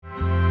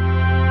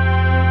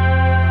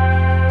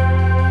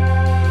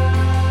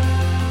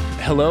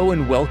Hello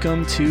and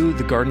welcome to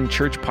the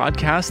Garden.church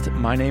podcast.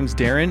 My name's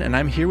Darren and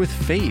I'm here with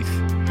Faith.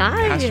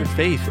 Hi. Pastor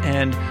Faith.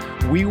 And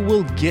we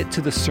will get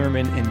to the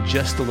sermon in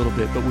just a little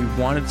bit, but we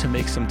wanted to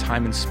make some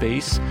time and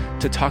space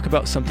to talk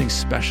about something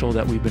special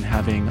that we've been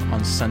having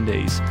on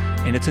Sundays.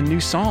 And it's a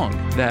new song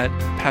that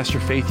Pastor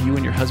Faith, you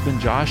and your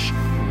husband Josh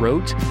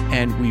wrote,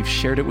 and we've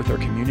shared it with our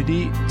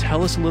community.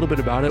 Tell us a little bit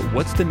about it.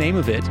 What's the name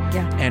of it?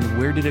 And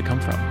where did it come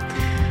from?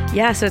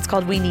 Yeah, so it's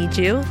called We Need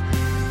You.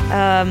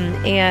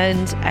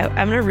 And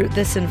I'm going to root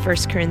this in 1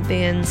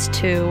 Corinthians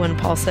 2 when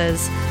Paul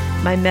says,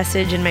 "My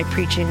message and my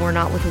preaching were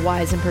not with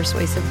wise and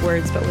persuasive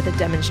words, but with a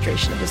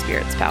demonstration of the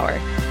Spirit's power,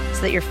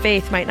 so that your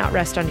faith might not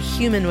rest on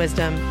human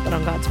wisdom, but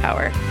on God's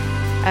power."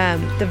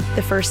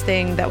 The first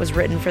thing that was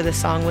written for this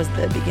song was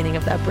the beginning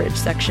of that bridge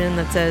section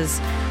that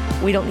says,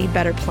 "We don't need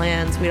better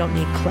plans. We don't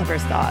need clever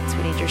thoughts.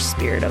 We need your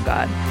Spirit, oh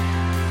God."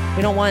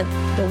 We don't want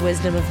the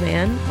wisdom of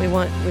man. We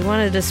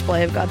want a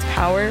display of God's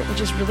power, which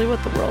is really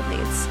what the world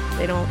needs.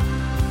 They don't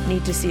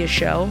need to see a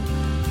show,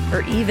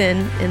 or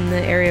even in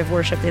the area of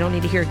worship, they don't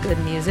need to hear good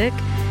music.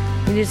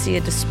 They need to see a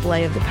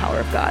display of the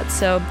power of God.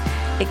 So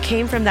it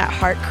came from that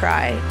heart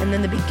cry. And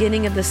then the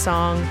beginning of the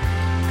song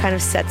kind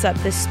of sets up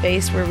this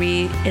space where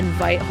we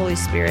invite Holy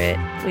Spirit.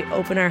 We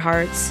open our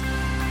hearts.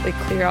 We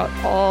clear out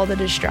all the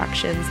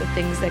distractions, the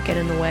things that get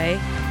in the way,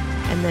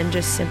 and then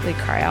just simply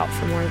cry out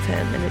for more of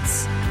Him. And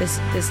it's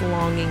this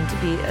longing to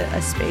be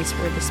a space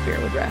where the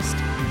Spirit would rest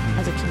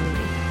as a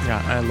community.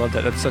 Yeah, I love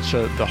that. That's such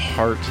the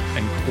heart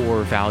and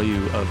core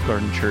value of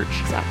Garden Church.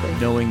 Exactly.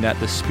 Knowing that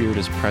the Spirit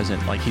is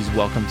present, like He's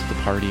welcome to the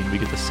party and we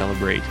get to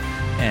celebrate.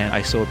 And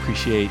I so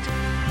appreciate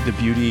the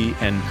beauty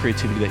and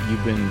creativity that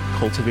you've been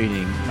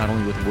cultivating, not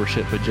only with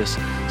worship, but just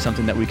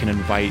something that we can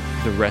invite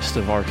the rest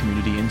of our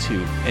community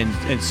into. And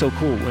it's so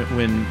cool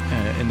when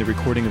in the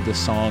recording of this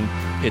song,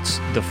 it's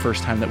the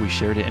first time that we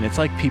shared it. And it's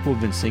like people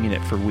have been singing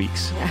it for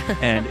weeks. Yeah.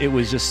 And it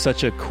was just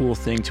such a cool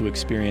thing to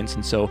experience.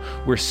 And so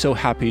we're so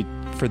happy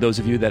for those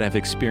of you that have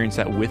experienced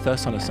that with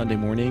us on a Sunday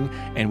morning,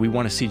 and we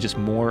want to see just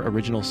more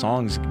original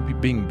songs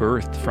being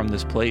birthed from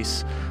this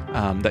place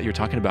that you're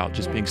talking about,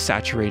 just being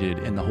saturated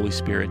in the Holy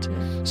Spirit.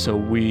 So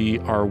we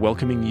are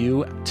welcoming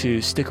you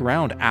to stick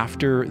around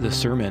after the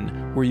sermon,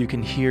 where you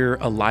can hear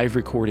a live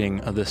recording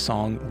of the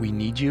song We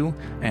Need You,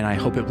 and I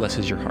hope it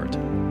blesses your heart.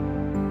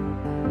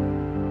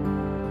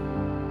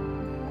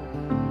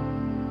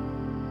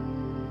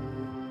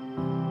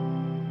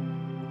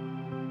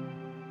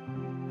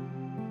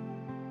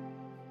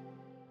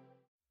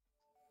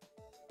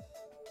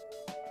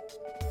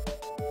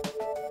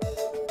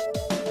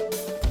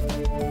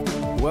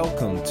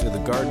 Welcome to the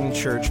Garden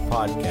Church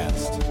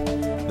podcast.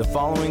 The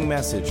following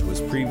message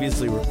was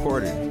previously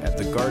recorded at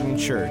the Garden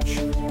Church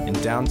in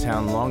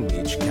downtown Long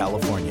Beach,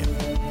 California.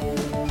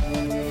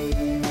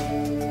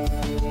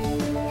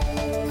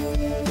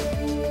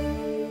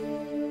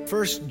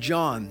 1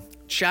 John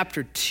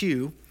chapter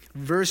 2,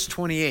 verse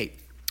 28.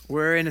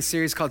 We're in a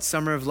series called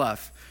Summer of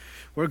Love.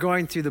 We're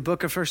going through the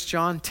book of 1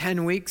 John,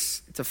 10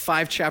 weeks. It's a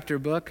 5-chapter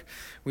book.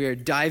 We are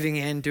diving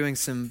in, doing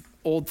some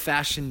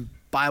old-fashioned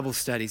Bible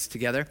studies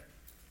together.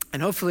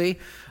 And hopefully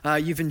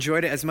you've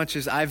enjoyed it as much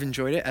as I've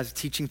enjoyed it as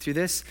teaching through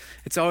this.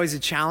 It's always a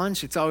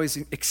challenge. It's always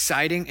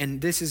exciting. And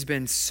this has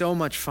been so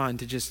much fun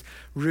to just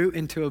root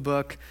into a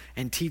book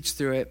and teach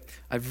through it.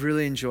 I've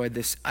really enjoyed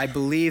this. I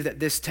believe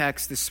that this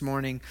text this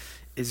morning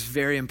is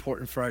very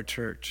important for our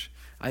church.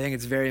 I think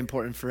it's very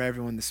important for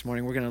everyone this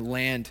morning. We're going to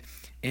land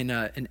in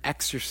an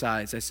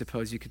exercise, I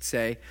suppose you could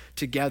say,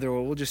 together,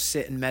 where we'll just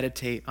sit and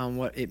meditate on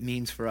what it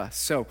means for us.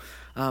 So,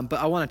 but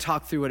I want to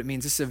talk through what it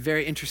means. This is a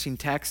very interesting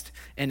text,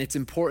 and it's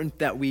important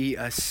that we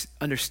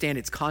understand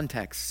its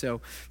context.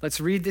 So let's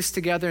read this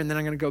together, and then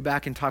I'm going to go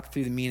back and talk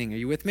through the meaning. Are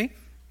you with me?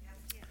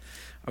 Yes.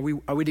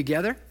 Are we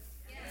together?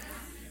 Yes.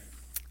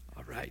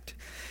 All right.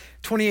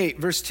 28,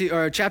 verse 2,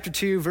 or chapter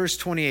 2, verse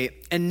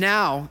 28. "And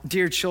now,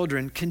 dear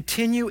children,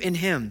 continue in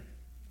Him,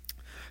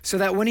 so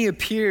that when He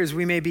appears,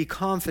 we may be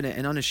confident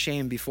and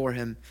unashamed before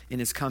Him in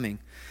His coming.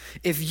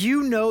 If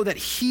you know that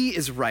He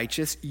is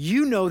righteous,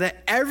 you know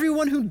that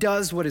everyone who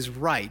does what is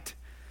right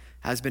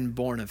has been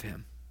born of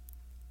Him.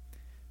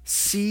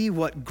 See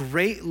what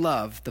great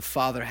love the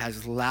Father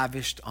has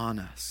lavished on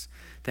us,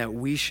 that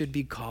we should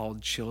be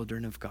called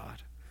children of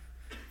God.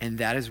 And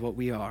that is what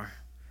we are.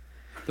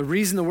 The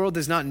reason the world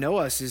does not know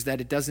us is that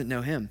it doesn't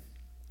know Him.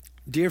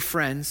 Dear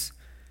friends,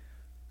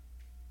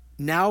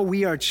 now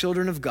we are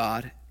children of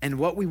God, and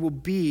what we will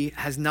be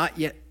has not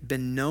yet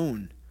been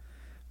known.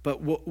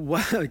 But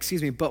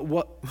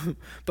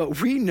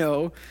we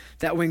know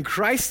that when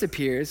Christ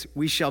appears,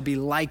 we shall be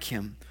like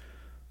Him,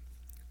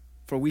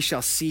 for we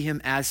shall see Him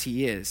as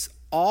He is.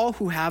 All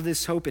who have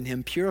this hope in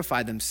Him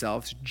purify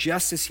themselves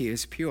just as He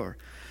is pure.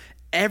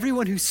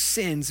 Everyone who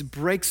sins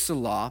breaks the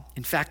law.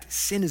 In fact,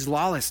 sin is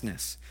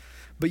lawlessness.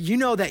 But you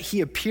know that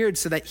He appeared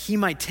so that He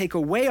might take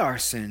away our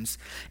sins,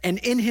 and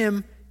in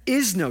Him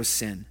is no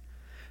sin.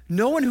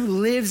 No one who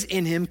lives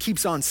in Him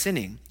keeps on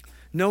sinning.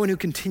 No one who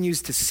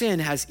continues to sin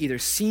has either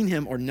seen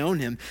him or known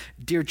him.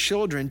 Dear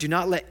children, do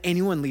not let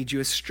anyone lead you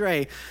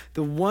astray.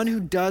 The one who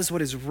does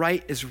what is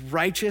right is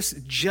righteous,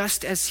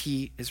 just as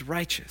he is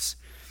righteous.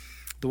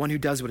 The one who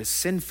does what is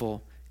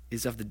sinful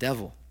is of the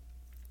devil,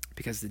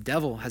 because the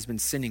devil has been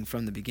sinning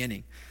from the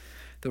beginning.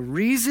 The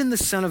reason the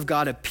Son of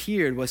God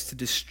appeared was to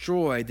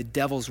destroy the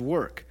devil's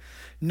work.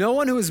 No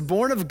one who is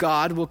born of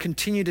God will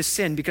continue to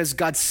sin because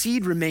God's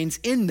seed remains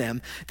in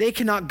them. They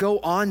cannot go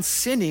on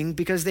sinning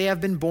because they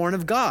have been born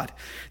of God.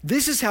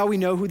 This is how we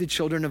know who the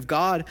children of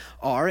God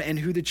are and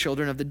who the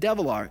children of the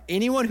devil are.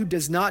 Anyone who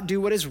does not do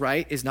what is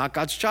right is not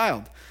God's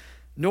child,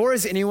 nor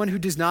is anyone who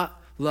does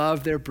not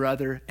love their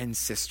brother and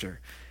sister.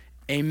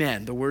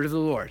 Amen. The word of the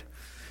Lord.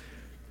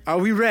 Are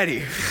we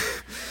ready?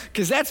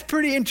 Because that's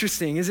pretty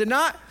interesting, is it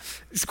not?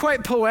 It's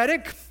quite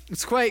poetic.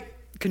 It's quite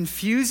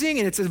confusing,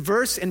 and it's a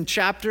verse and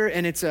chapter,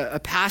 and it's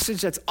a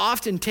passage that's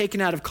often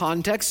taken out of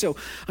context. So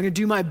I'm going to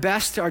do my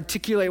best to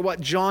articulate what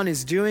John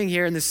is doing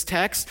here in this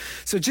text.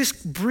 So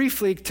just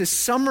briefly, to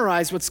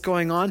summarize what's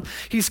going on,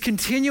 he's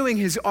continuing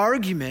his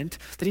argument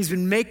that he's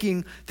been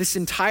making this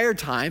entire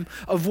time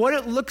of what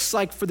it looks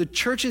like for the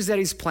churches that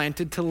he's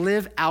planted to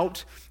live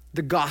out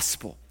the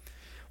gospel.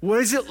 What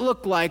does it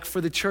look like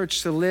for the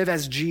church to live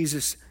as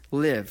Jesus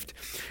lived?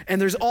 And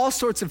there's all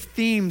sorts of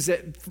themes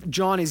that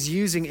John is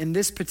using in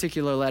this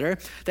particular letter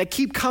that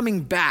keep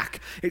coming back.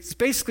 It's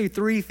basically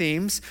three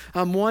themes.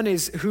 One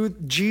is who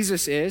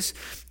Jesus is.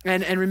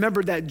 And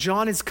remember that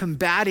John is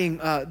combating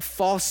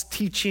false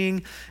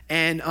teaching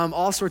and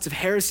all sorts of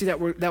heresy that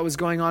was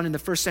going on in the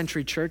first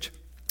century church.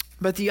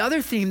 But the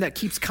other theme that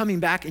keeps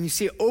coming back, and you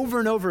see it over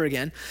and over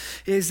again,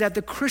 is that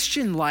the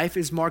Christian life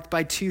is marked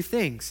by two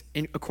things,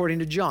 according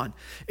to John.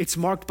 It's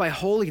marked by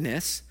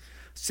holiness.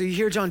 So you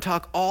hear John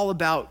talk all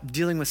about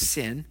dealing with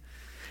sin,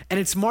 and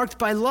it's marked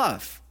by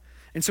love.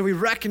 And so we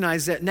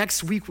recognize that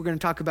next week we're going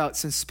to talk about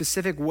some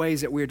specific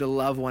ways that we are to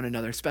love one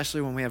another, especially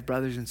when we have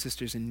brothers and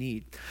sisters in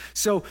need.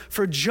 So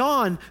for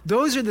John,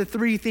 those are the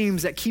three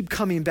themes that keep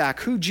coming back.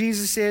 Who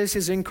Jesus is,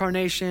 his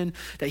incarnation,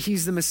 that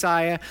he's the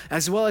Messiah,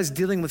 as well as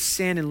dealing with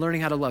sin and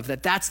learning how to love.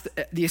 That's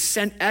the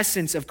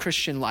essence of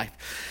Christian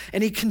life.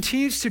 And he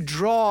continues to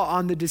draw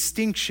on the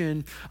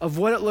distinction of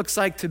what it looks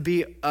like to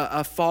be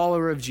a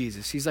follower of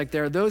Jesus. He's like,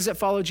 there are those that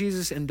follow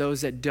Jesus and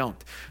those that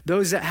don't.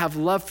 Those that have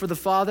love for the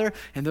Father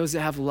and those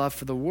that have love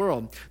for the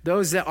world.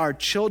 Those that are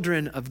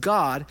children of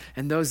God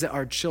and those that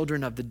are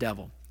children of the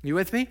devil. You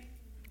with me?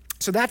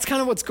 So that's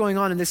kind of what's going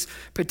on in this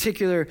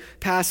particular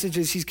passage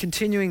as he's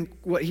continuing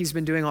what he's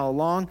been doing all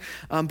along.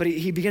 But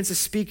he begins to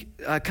speak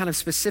kind of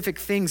specific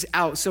things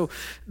out. So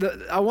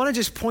I want to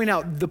just point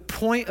out the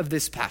point of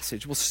this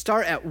passage. We'll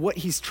start at what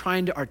he's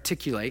trying to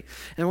articulate,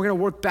 and we're going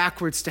to work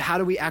backwards to how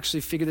do we actually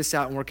figure this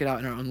out and work it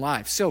out in our own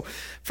lives. So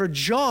for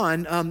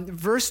John,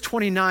 verse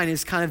 29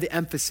 is kind of the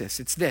emphasis.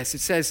 It's this. It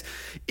says,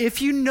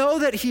 if you know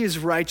that he is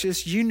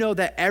righteous, you know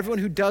that everyone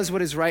who does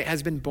what is right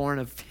has been born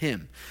of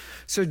him.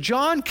 So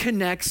John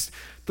connects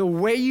the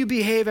way you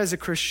behave as a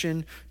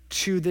Christian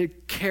to the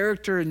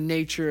character and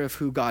nature of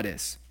who God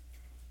is.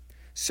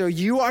 So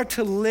you are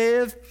to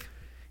live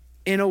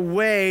in a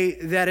way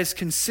that is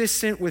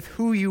consistent with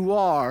who you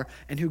are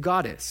and who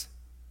God is.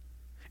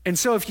 And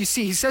so if you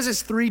see, he says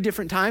this 3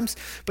 different times,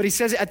 but he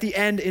says it at the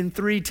end in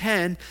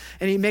 3:10,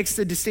 and he makes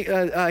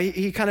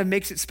he kind of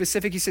makes it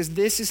specific. He says,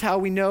 this is how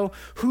we know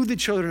who the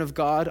children of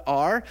God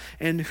are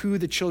and who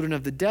the children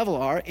of the devil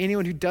are.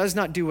 Anyone who does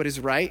not do what is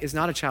right is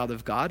not a child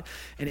of God,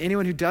 and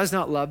anyone who does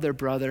not love their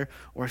brother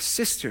or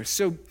sister.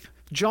 So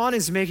John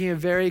is making a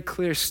very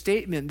clear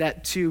statement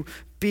that to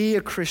be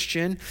a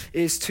Christian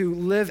is to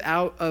live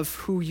out of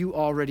who you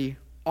already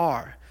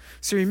are.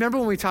 So remember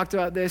when we talked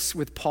about this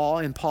with Paul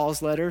in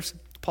Paul's letters?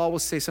 Paul will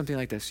say something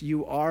like this: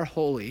 you are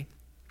holy,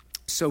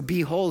 so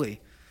be holy.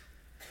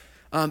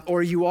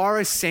 Or you are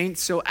a saint,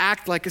 so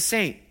act like a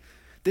saint.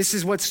 This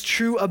is what's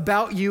true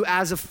about you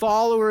as a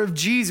follower of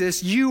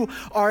Jesus. You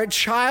are a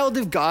child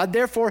of God,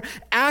 therefore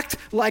act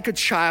like a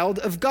child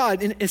of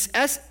God. In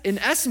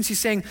essence, he's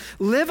saying,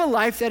 live a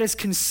life that is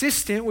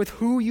consistent with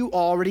who you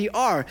already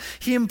are.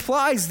 He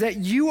implies that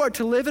you are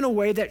to live in a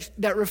way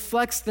that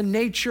reflects the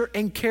nature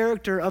and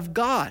character of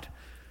God.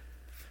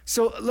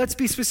 So let's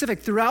be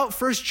specific. Throughout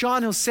 1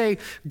 John, he'll say,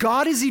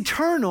 God is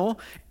eternal,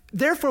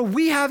 therefore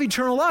we have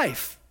eternal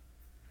life.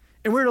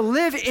 And we're to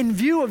live in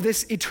view of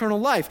this eternal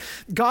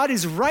life. God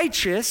is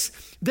righteous,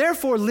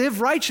 therefore live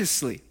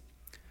righteously.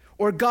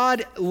 Or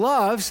God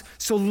loves,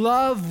 so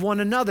love one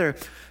another.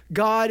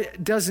 God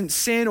doesn't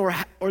sin, or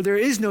there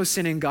is no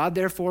sin in God,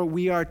 therefore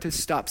we are to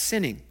stop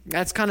sinning.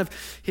 That's kind of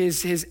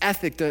his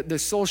ethic, the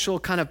social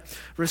kind of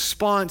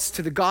response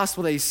to the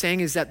gospel that he's saying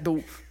is that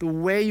the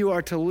way you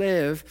are to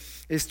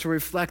live is to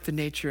reflect the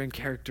nature and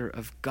character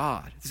of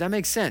God. Does that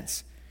make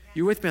sense?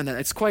 You with me on that?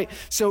 It's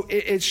so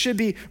it should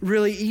be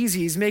really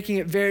easy. He's making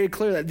it very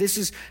clear that this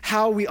is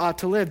how we ought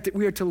to live. That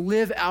we are to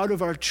live out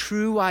of our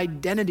true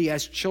identity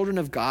as children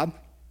of God,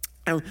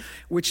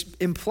 which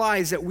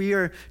implies that we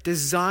are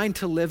designed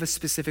to live a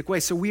specific way.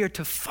 So we are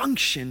to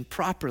function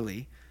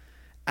properly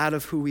out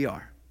of who we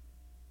are.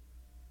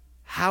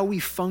 how we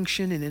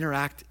function and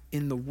interact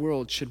in the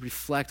world should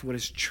reflect what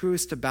is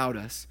truest about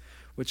us,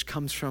 which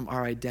comes from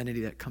our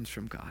identity that comes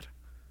from God.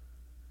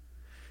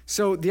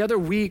 So the other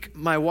week,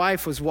 my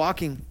wife was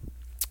walking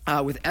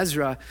with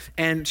Ezra,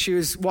 and she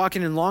was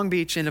walking in Long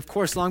Beach, and of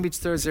course, Long Beach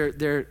throws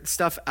their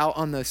stuff out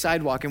on the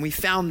sidewalk, and we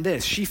found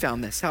this. She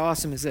found this. How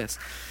awesome is this?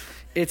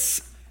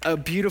 It's a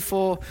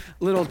beautiful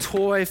little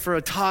toy for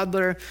a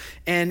toddler,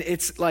 and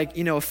it's like,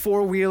 a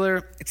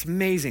four-wheeler. It's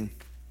amazing.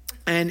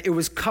 And it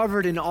was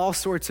covered in all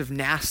sorts of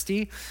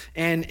nasty,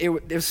 and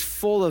it was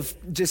full of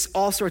just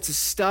all sorts of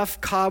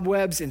stuff,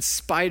 cobwebs and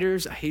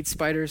spiders. I hate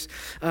spiders.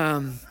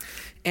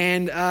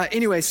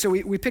 Anyway, so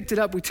we picked it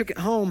up, we took it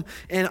home,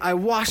 and I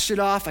washed it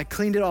off, I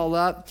cleaned it all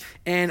up,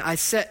 and I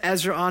set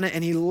Ezra on it,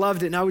 and he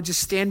loved it, and I would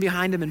just stand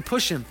behind him and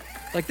push him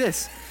like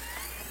this.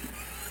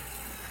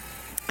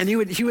 And he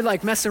would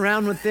like mess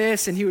around with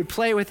this, and he would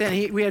play with it,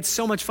 and we had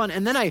so much fun.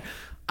 And then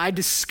I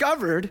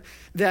discovered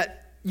that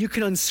you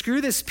can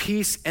unscrew this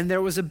piece, and there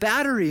was a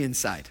battery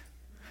inside.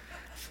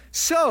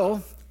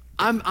 So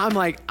I'm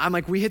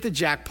like, we hit the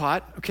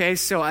jackpot. Okay,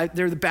 so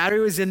the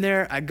battery was in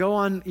there. I go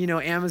on,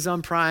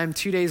 Amazon Prime.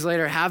 2 days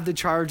later, have the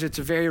charger. It's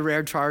a very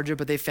rare charger,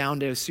 but they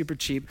found it. It was super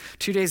cheap.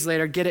 2 days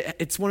later, get it.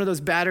 It's one of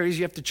those batteries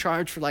you have to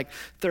charge for like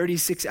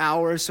 36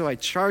 hours. So I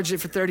charged it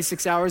for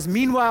 36 hours.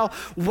 Meanwhile,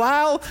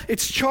 while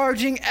it's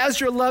charging,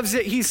 Ezra loves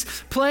it. He's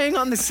playing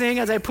on this thing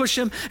as I push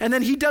him, and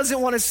then he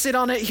doesn't want to sit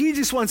on it. He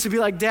just wants to be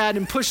like Dad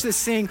and push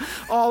this thing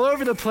all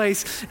over the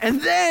place. And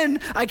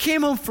then I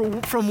came home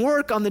from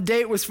work on the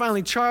day it was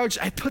finally charged.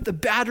 I put the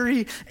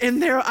battery in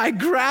there. I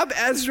grab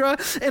Ezra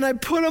and I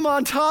put him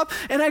on top,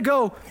 and I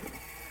go,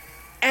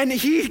 and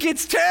he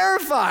gets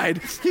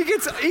terrified. He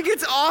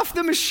gets off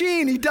the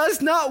machine. He does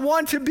not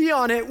want to be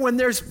on it when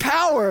there's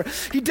power.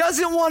 He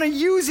doesn't want to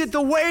use it the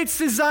way it's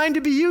designed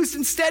to be used.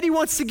 Instead, he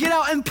wants to get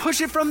out and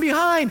push it from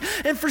behind.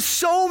 And for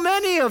so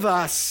many of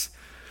us,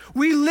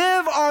 we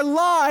live our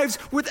lives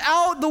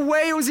without the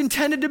way it was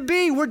intended to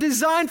be. We're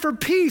designed for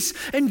peace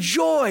and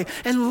joy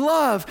and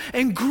love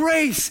and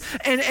grace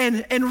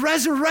and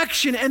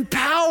resurrection and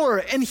power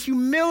and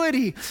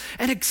humility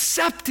and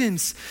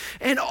acceptance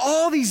and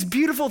all these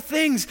beautiful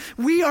things.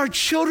 We are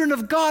children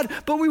of God,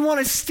 but we want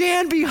to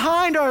stand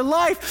behind our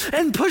life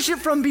and push it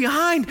from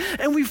behind,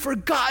 and we've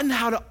forgotten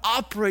how to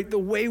operate the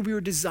way we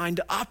were designed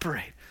to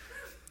operate.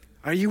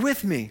 Are you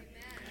with me?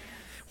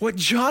 What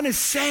John is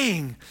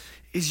saying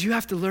is you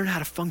have to learn how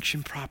to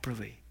function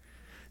properly,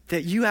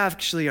 that you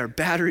actually are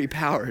battery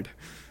powered.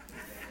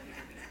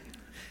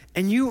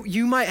 And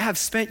you might have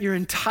spent your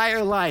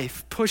entire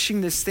life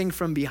pushing this thing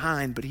from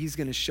behind, but he's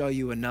going to show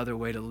you another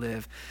way to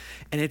live.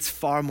 And it's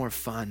far more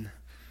fun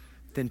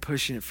than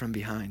pushing it from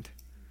behind.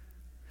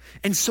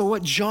 And so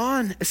what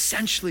John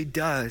essentially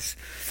does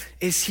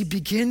is he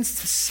begins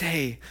to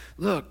say,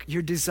 look,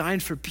 you're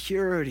designed for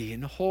purity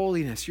and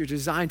holiness. You're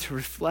designed to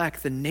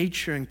reflect the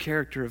nature and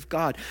character of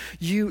God.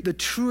 The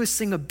truest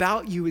thing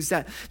about you is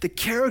that the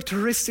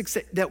characteristics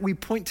that we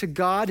point to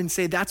God and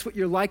say, that's what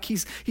you're like, he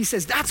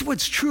says, that's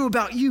what's true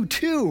about you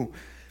too.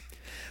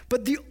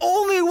 But the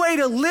only way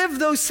to live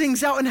those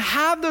things out and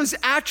have those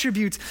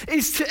attributes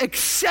is to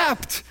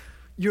accept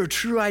your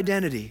true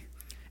identity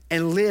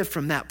and live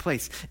from that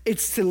place.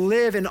 It's to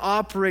live and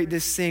operate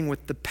this thing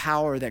with the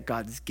power that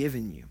God's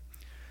given you.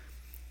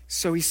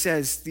 So he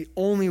says the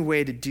only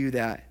way to do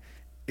that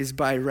is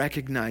by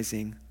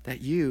recognizing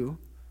that you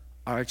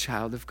are a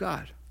child of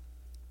God.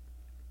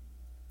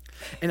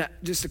 And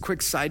just a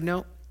quick side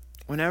note,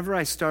 whenever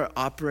I start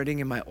operating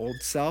in my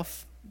old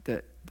self,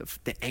 the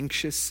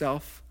anxious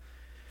self,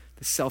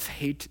 the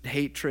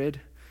self-hatred,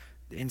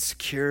 the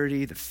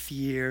insecurity, the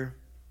fear,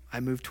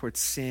 I move towards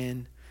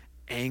sin,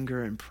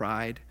 anger, and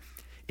pride.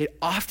 It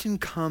often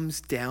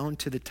comes down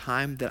to the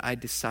time that I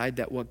decide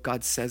that what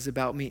God says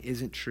about me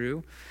isn't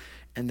true,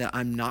 and that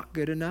I'm not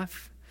good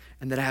enough,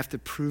 and that I have to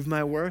prove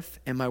my worth,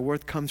 and my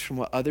worth comes from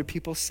what other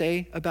people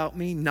say about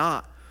me,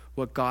 not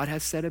what God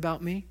has said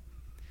about me.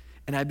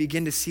 And I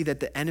begin to see that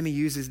the enemy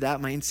uses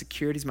that, my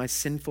insecurities, my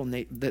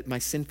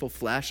sinful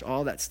flesh,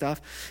 all that stuff,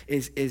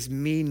 is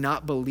me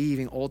not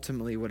believing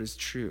ultimately what is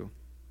true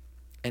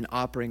and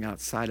operating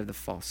outside of the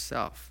false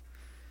self.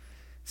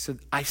 So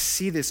I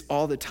see this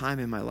all the time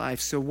in my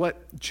life. So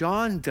what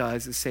John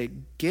does is say,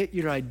 get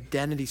your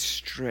identity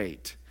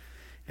straight,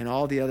 and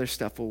all the other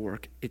stuff will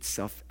work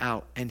itself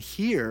out. And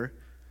here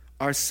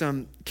are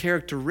some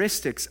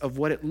characteristics of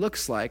what it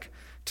looks like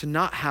to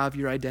not have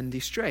your identity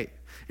straight.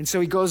 And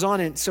so he goes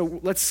on, and so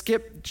let's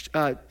skip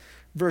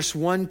verse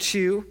 1,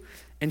 2,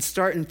 and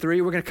start in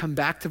 3. We're going to come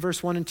back to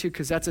verse 1 and 2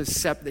 because that's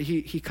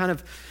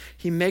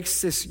he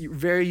makes this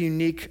very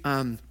unique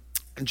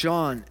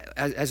John,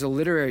 as a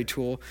literary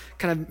tool,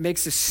 kind of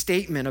makes a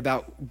statement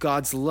about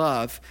God's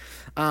love.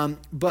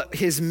 But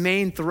his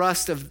main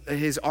thrust of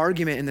his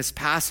argument in this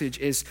passage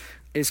is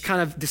is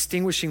kind of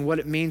distinguishing what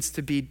it means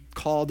to be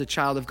called a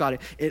child of God.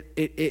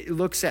 It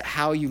looks at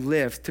how you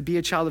live. To be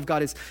a child of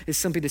God is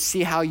simply to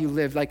see how you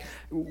live. Like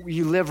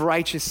you live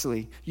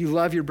righteously. You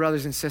love your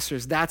brothers and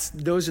sisters.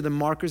 Those are the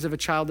markers of a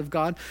child of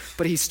God.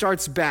 But he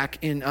starts back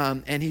in,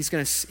 and he's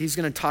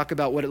gonna talk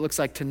about what it looks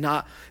like to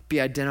not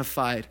be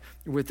identified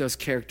with those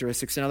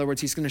characteristics. In other words,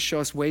 he's gonna show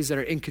us ways that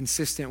are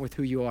inconsistent with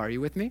who you are. Are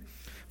you with me?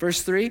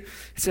 Verse 3, it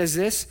says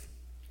this: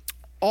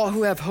 all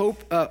who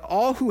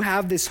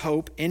have this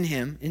hope in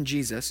him, in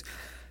Jesus,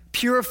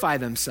 purify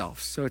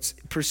themselves. So it's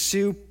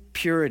pursue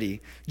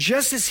purity,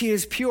 just as he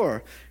is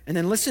pure. And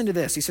then listen to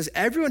this. He says,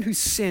 everyone who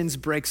sins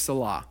breaks the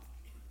law.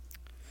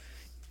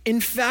 In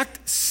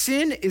fact,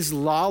 sin is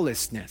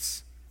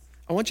lawlessness.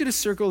 I want you to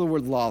circle the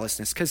word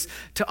lawlessness, because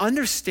to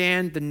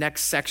understand the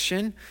next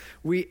section,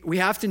 we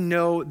have to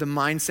know the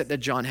mindset that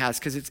John has,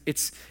 because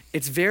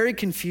it's very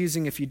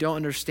confusing if you don't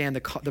understand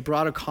the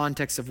broader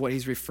context of what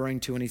he's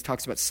referring to when he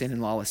talks about sin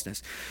and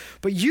lawlessness.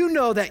 But you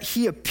know that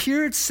he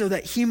appeared so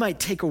that he might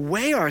take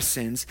away our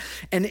sins,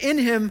 and in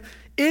him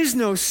is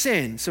no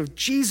sin. So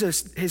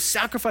Jesus, his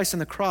sacrifice on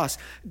the cross,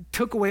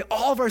 took away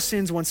all of our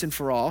sins once and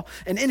for all.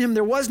 And in him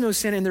there was no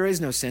sin and there is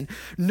no sin.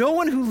 No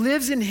one who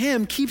lives in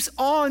him keeps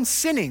on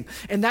sinning.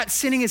 And that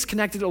sinning is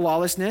connected to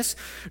lawlessness.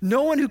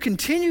 No one who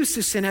continues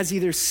to sin has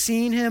either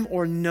seen him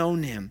or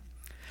known him.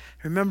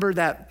 Remember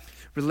that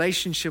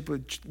relationship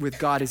with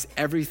God is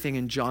everything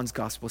in John's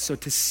gospel. So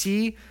to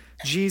see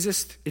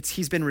Jesus,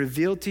 he's been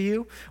revealed to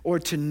you, or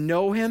to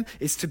know him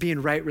is to be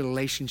in right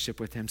relationship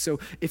with him.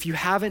 So if you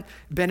haven't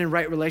been in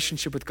right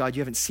relationship with God,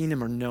 you haven't seen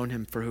him or known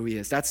him for who he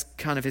is. That's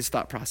kind of his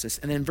thought process.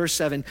 And then verse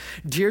 7,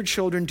 dear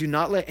children, do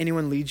not let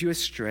anyone lead you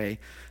astray.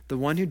 The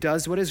one who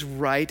does what is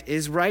right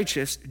is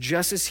righteous,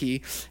 just as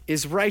he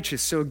is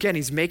righteous. So again,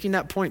 he's making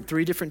that point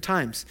 3 different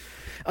times.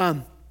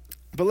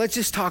 But let's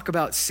just talk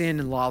about sin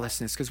and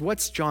lawlessness, because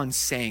what's John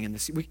saying in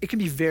this? It can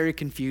be very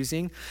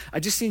confusing. I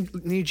just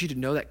need you to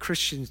know that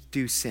Christians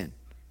do sin,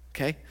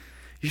 okay?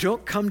 You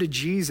don't come to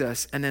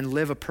Jesus and then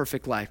live a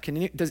perfect life. Can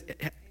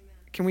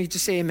we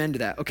just say amen to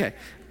that? Okay.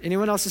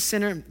 Anyone else a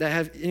sinner?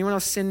 Anyone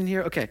else sin in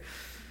here? Okay.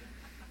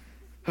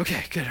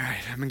 Okay, good. All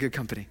right. I'm in good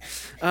company.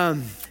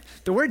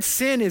 The word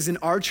sin is an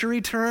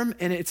archery term,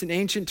 and it's an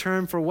ancient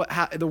term for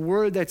the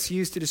word that's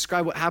used to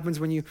describe what happens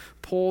when you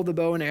pull the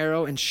bow and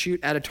arrow and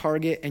shoot at a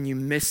target and you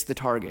miss the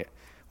target.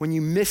 When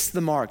you miss the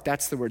mark,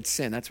 that's the word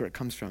sin. That's where it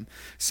comes from.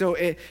 So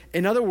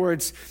in other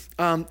words,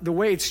 the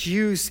way it's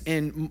used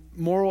in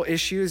moral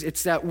issues,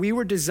 it's that we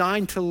were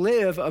designed to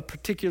live a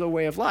particular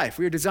way of life.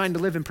 We were designed to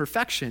live in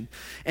perfection.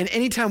 And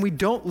anytime we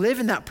don't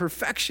live in that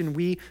perfection,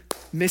 we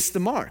miss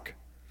the mark.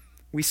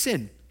 We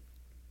sin.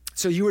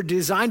 So you were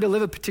designed to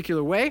live a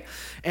particular way,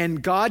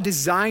 and God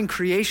designed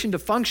creation to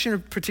function a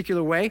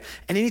particular way.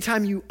 And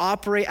anytime you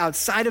operate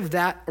outside of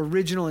that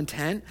original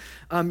intent,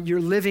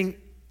 you're living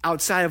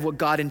outside of what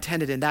God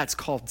intended, and that's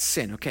called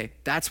sin. Okay,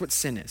 that's what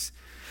sin is.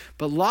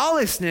 But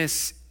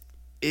lawlessness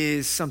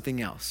is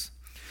something else.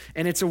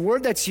 And it's a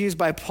word that's used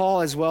by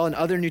Paul as well and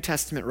other New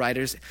Testament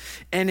writers.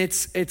 And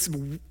it's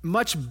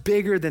much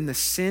bigger than the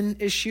sin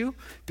issue,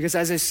 because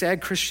as I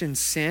said, Christians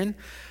sin.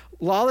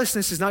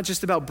 Lawlessness is not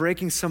just about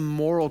breaking some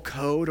moral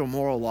code or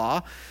moral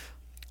law.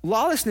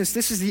 Lawlessness,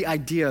 this is the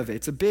idea of it.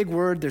 It's a big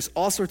word. There's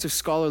all sorts of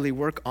scholarly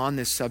work on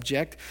this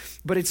subject,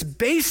 but it's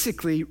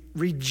basically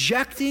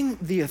rejecting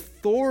the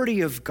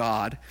authority of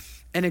God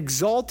and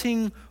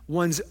exalting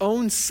one's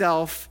own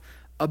self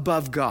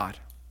above God.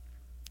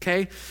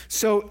 Okay?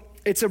 So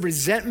it's a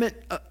resentment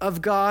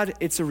of God.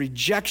 It's a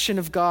rejection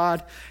of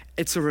God.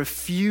 It's a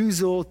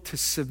refusal to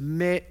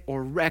submit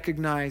or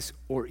recognize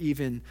or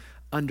even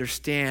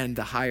understand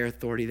the higher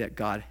authority that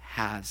God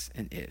has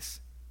and is.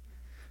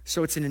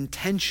 So it's an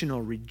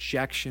intentional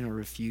rejection or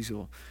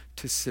refusal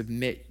to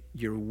submit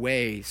your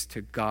ways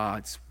to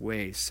God's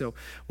ways. So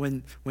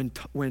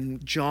when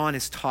John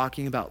is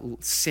talking about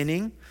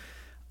sinning,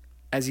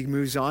 as he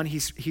moves on,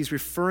 he's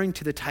referring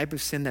to the type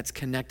of sin that's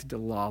connected to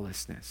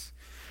lawlessness,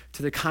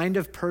 to the kind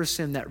of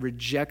person that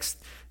rejects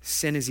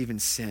sin as even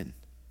sin.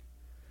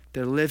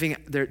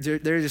 They're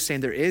just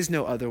saying there is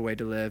no other way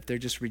to live. They're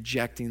just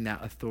rejecting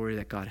that authority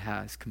that God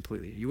has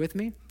completely. Are you with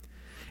me?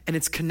 And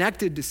it's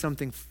connected to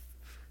something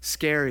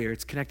scarier.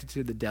 It's connected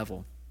to the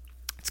devil.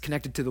 It's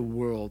connected to the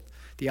world,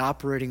 the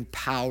operating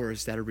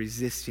powers that are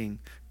resisting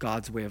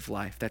God's way of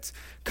life, that's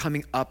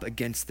coming up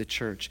against the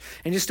church.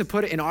 And just to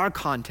put it in our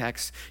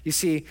context, you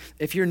see,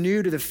 if you're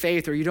new to the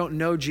faith or you don't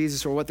know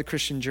Jesus or what the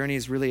Christian journey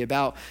is really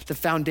about, the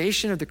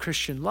foundation of the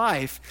Christian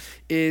life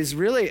is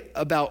really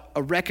about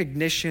a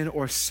recognition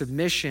or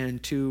submission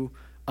to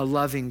a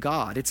loving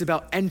God. It's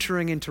about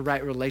entering into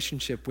right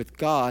relationship with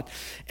God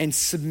and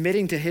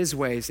submitting to his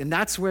ways. And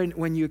that's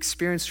when you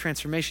experience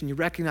transformation, you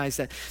recognize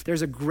that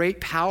there's a great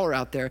power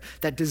out there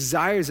that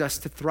desires us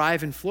to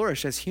thrive and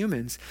flourish as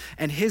humans.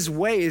 And his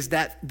way is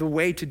the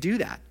way to do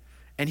that.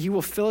 And he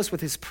will fill us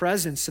with his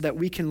presence so that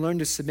we can learn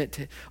to submit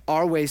to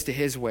our ways to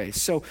his ways.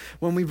 So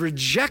when we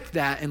reject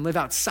that and live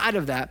outside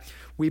of that,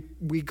 we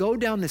go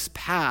down this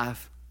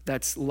path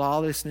that's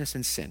lawlessness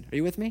and sin. Are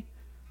you with me?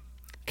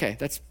 Okay,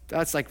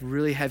 that's like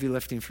really heavy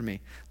lifting for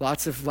me.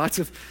 Lots of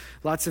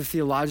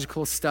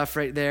theological stuff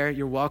right there.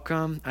 You're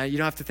welcome. You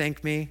don't have to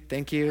thank me.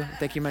 Thank you.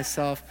 Thank you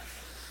myself.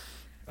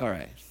 All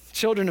right,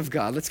 children of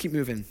God. Let's keep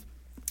moving.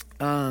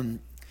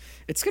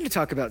 It's good to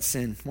talk about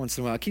sin once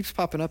in a while. It keeps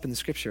popping up in the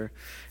scripture.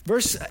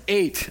 Verse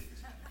 8.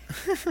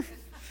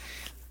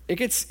 It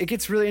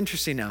gets really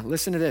interesting now.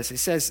 Listen to this. It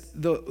says,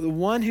 the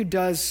one who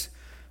does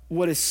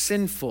what is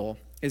sinful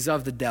is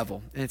of the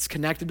devil, and it's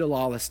connected to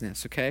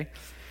lawlessness, okay?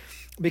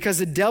 Because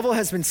the devil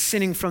has been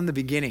sinning from the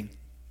beginning.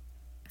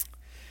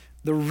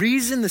 The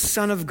reason the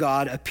Son of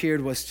God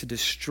appeared was to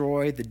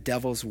destroy the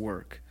devil's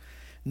work.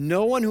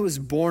 No one who is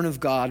born of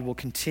God will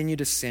continue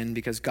to sin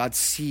because God's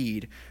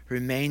seed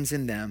remains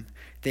in them.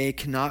 They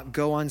cannot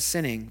go on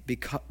sinning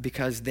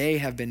because they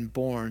have been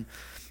born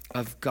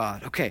of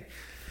God. Okay,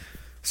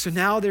 so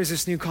now there's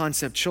this new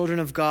concept, children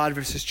of God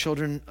versus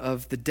children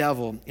of the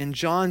devil. And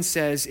John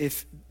says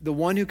if the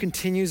one who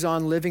continues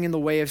on living in the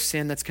way of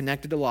sin that's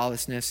connected to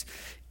lawlessness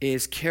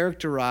is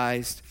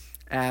characterized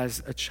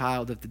as a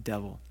child of the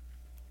devil.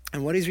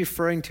 And what he's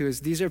referring to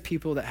is these are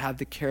people that have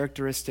the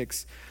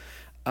characteristics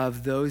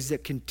of those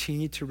that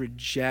continue to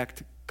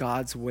reject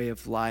God's way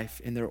of life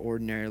in their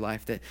ordinary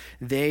life, that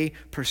they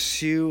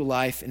pursue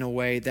life in a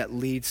way that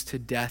leads to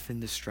death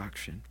and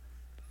destruction,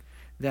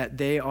 that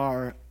they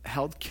are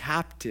held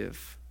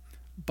captive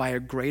by a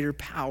greater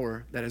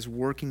power that is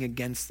working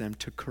against them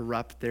to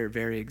corrupt their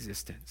very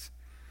existence.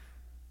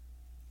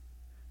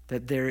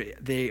 That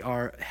they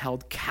are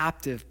held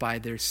captive by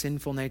their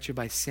sinful nature,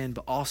 by sin,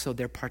 but also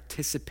they're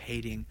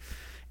participating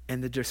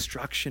in the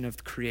destruction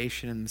of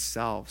creation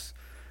themselves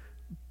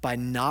by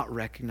not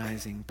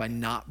recognizing, by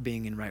not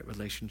being in right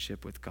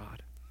relationship with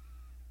God.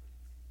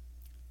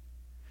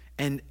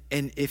 And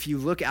if you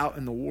look out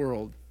in the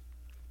world,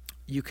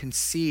 you can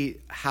see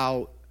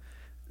how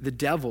the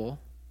devil,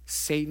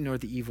 Satan or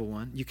the evil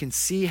one, you can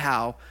see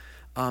how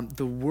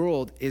the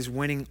world is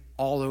winning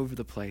all over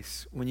the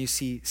place when you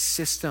see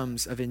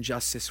systems of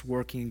injustice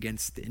working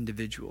against the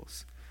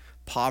individuals.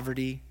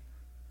 Poverty,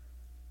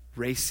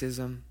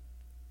 racism,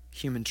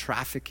 human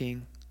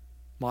trafficking,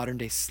 modern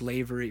day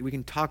slavery. We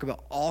can talk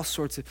about all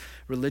sorts of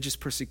religious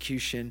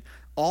persecution,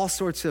 all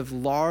sorts of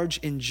large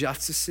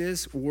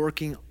injustices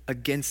working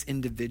against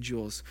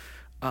individuals.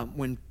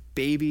 When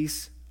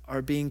babies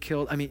are being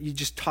killed, I mean, you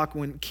just talk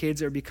when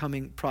kids are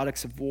becoming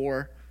products of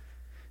war.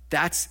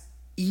 That's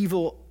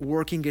evil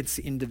working against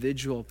the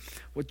individual.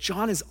 What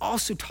John is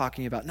also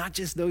talking about, not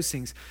just those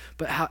things,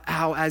 but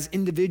how as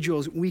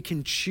individuals we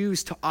can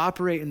choose to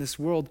operate in this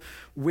world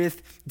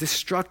with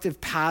destructive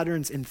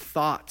patterns and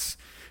thoughts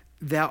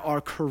that are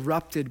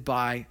corrupted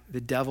by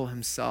the devil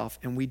himself.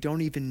 And we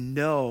don't even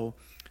know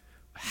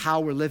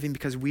how we're living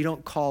because we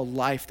don't call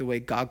life the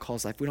way God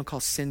calls life. We don't call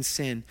sin,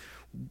 sin.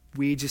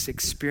 We just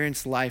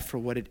experience life for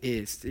what it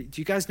is. Do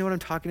you guys know what I'm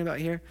talking about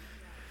here?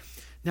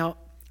 Now,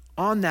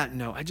 on that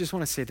note, I just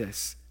want to say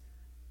this.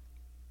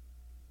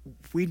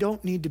 We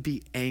don't need to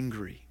be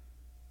angry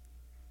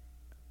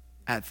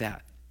at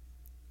that.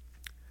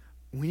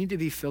 We need to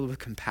be filled with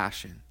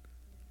compassion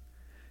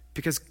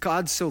because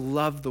God so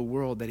loved the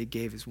world that he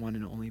gave his one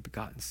and only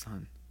begotten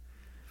Son.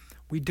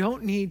 We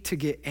don't need to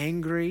get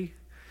angry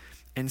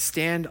and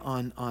stand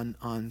on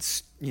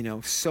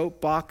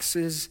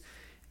soapboxes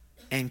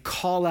and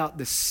call out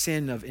the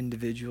sin of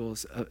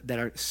individuals that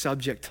are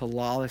subject to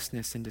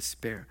lawlessness and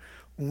despair.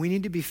 We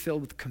need to be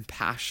filled with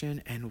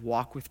compassion and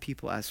walk with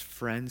people as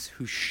friends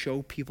who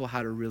show people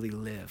how to really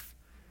live.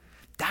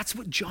 That's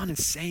what John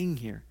is saying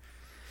here.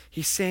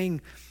 He's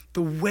saying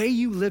the way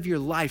you live your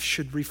life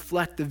should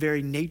reflect the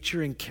very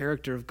nature and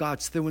character of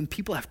God so that when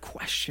people have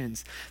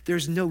questions,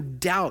 there's no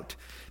doubt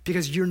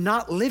because you're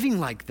not living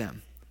like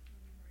them.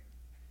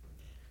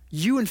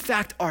 You, in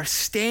fact, are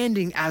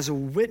standing as a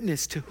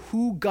witness to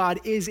who God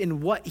is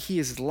and what he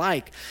is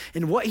like.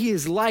 And what he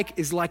is like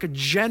a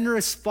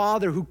generous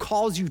father who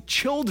calls you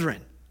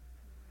children.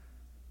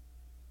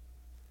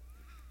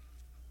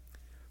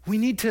 We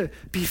need to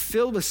be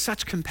filled with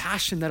such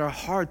compassion that our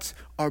hearts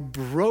are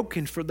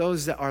broken for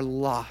those that are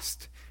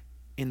lost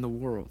in the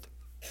world.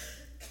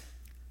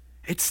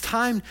 It's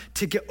time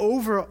to get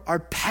over our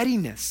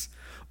pettiness,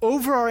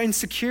 over our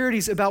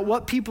insecurities about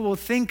what people will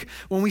think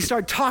when we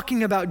start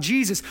talking about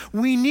Jesus.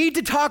 We need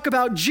to talk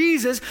about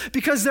Jesus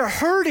because they're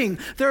hurting,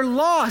 they're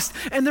lost,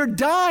 and they're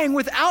dying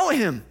without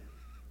him.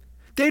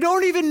 They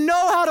don't even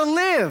know how to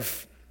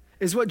live,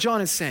 is what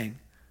John is saying.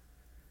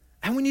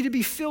 And we need to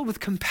be filled with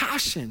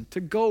compassion to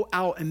go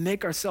out and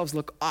make ourselves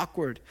look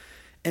awkward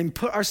and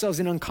put ourselves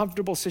in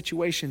uncomfortable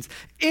situations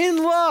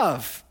in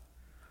love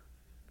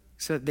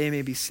so that they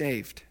may be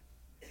saved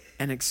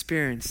and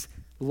experience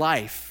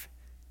life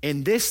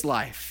in this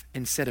life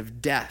instead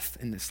of death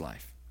in this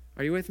life.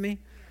 Are you with me?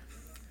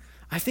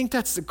 I think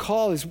that's the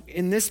call is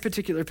in this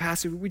particular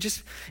passage.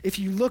 If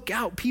you look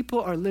out,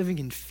 people are living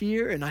in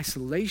fear and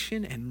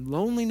isolation and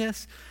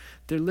loneliness.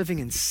 They're living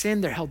in sin.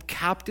 They're held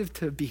captive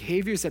to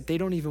behaviors that they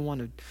don't even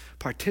want to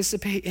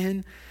participate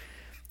in.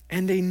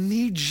 And they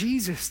need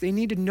Jesus. They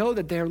need to know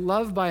that they're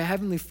loved by a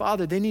heavenly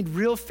Father. They need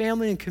real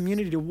family and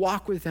community to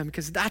walk with them,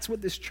 because that's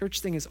what this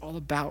church thing is all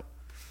about.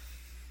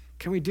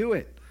 Can we do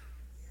it?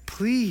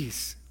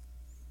 Please.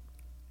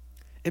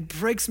 It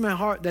breaks my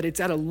heart that it's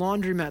at a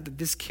laundromat that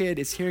this kid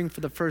is hearing for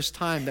the first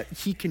time that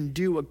he can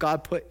do what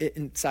God put it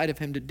inside of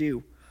him to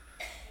do.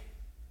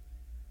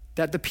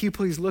 That the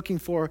people he's looking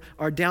for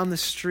are down the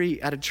street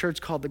at a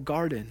church called the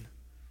Garden.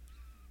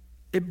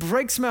 It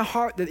breaks my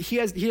heart that he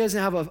doesn't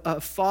have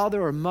a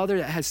father or mother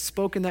that has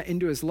spoken that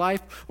into his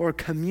life, or a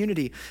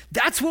community.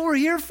 That's what we're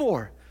here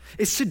for.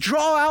 It's to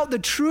draw out the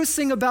truest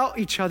thing about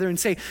each other and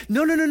say,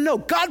 no.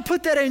 God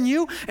put that in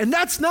you, and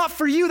that's not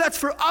for you. That's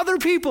for other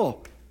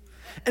people.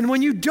 And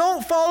when you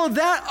don't follow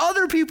that,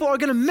 other people are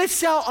going to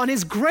miss out on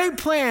his great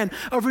plan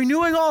of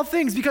renewing all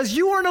things, because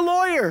you weren't a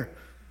lawyer.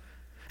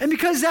 And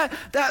because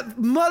that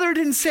mother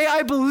didn't say,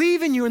 I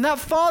believe in you, and that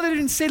father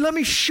didn't say, let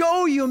me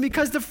show you, and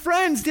because the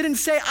friends didn't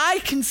say, I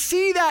can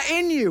see that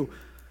in you.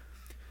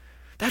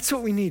 That's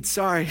what we need,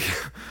 sorry.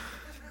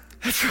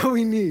 That's what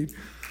we need.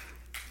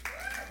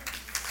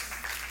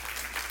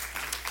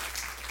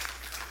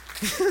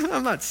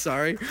 I'm not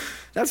sorry.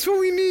 That's what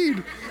we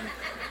need.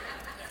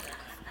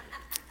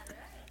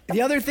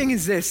 The other thing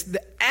is this: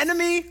 the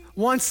enemy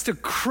wants to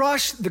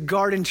crush the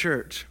Garden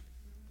Church.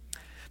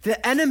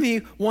 The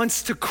enemy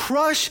wants to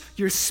crush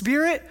your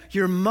spirit,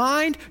 your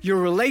mind, your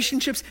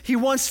relationships. He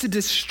wants to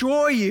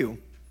destroy you.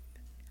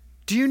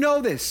 Do you know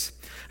this?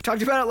 I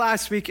talked about it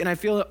last week, and I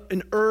feel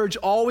an urge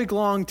all week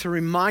long to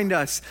remind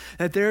us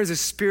that there is a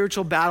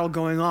spiritual battle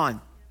going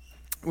on.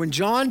 When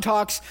John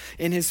talks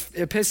in his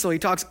epistle, he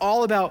talks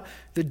all about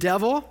the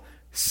devil,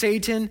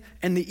 Satan,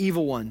 and the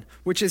evil one,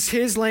 which is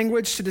his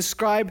language to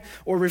describe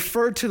or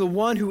refer to the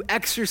one who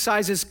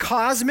exercises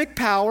cosmic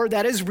power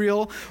that is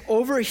real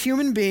over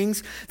human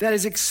beings, that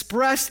is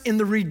expressed in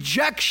the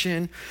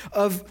rejection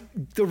of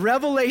the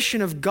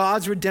revelation of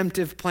God's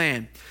redemptive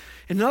plan.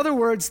 In other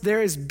words,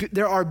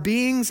 there are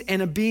beings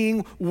and a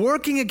being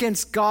working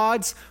against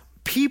God's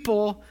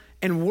people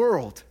and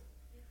world.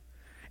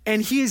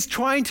 And he is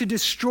trying to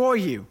destroy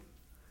you.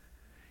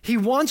 He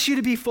wants you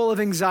to be full of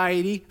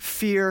anxiety,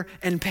 fear,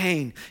 and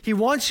pain. He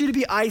wants you to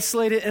be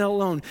isolated and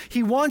alone.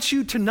 He wants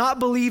you to not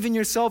believe in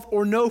yourself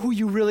or know who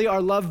you really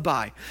are loved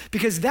by,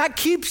 because that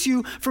keeps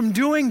you from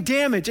doing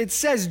damage. It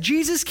says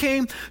Jesus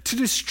came to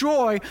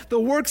destroy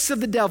the works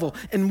of the devil.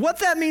 And what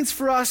that means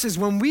for us is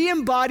when we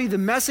embody the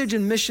message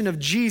and mission of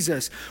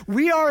Jesus,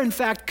 we are in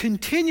fact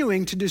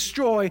continuing to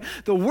destroy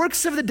the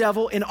works of the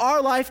devil in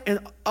our life and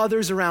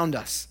others around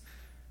us.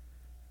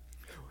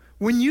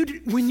 When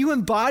you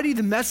embody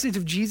the message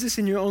of Jesus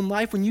in your own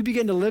life, when you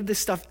begin to live this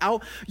stuff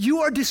out,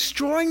 you are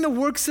destroying the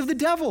works of the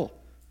devil.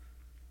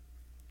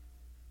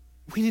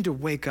 We need to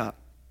wake up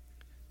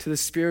to the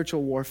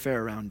spiritual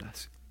warfare around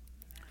us.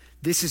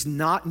 This is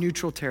not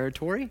neutral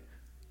territory.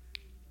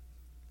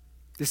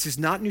 This is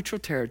not neutral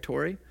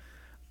territory.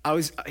 I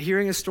was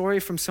hearing a story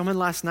from someone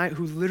last night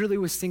who literally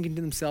was thinking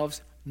to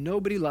themselves,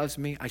 nobody loves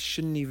me, I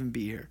shouldn't even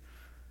be here.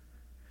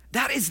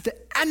 That is the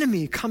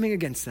enemy coming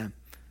against them,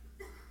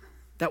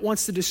 that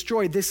wants to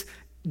destroy this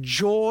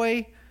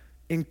joy-filled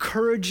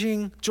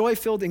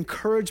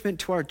encouragement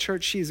to our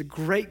church. She is a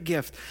great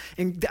gift.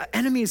 And the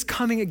enemy is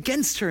coming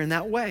against her in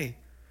that way.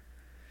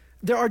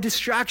 There are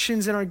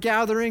distractions in our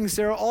gatherings.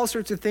 There are all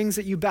sorts of things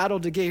that you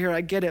battle to get here.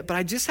 I get it. But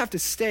I just have to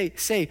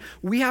say,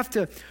 we have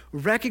to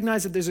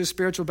recognize that there's a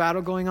spiritual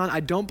battle going on.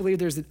 I don't believe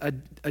there's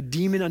a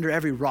demon under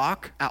every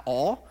rock at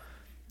all.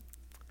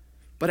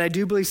 But I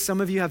do believe some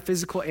of you have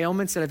physical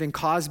ailments that have been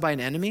caused by an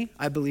enemy.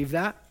 I believe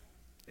that.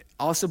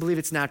 I also believe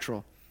it's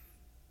natural.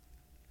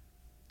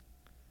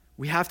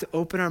 We have to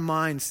open our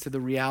minds to the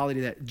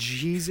reality that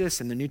Jesus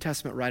and the New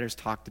Testament writers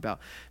talked about.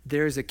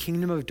 There is a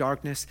kingdom of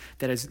darkness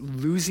that is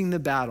losing the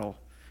battle,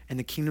 and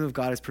the kingdom of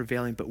God is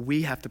prevailing, but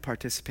we have to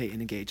participate and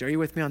engage. Are you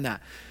with me on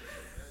that?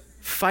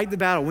 Fight the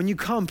battle. When you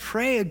come,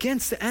 pray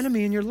against the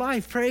enemy in your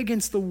life. Pray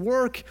against the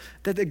work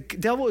that the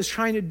devil is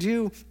trying to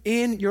do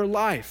in your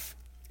life.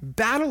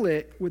 Battle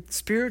it with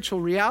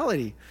spiritual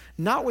reality,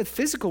 not with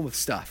physical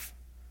stuff.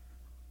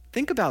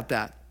 Think about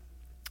that.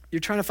 You're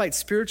trying to fight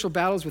spiritual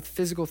battles with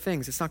physical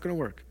things. It's not going to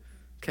work.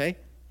 Okay?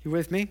 You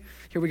with me?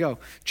 Here we go.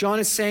 John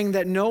is saying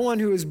that no one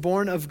who is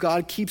born of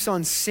God keeps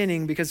on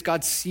sinning because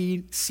God's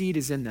seed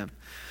is in them.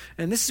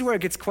 And this is where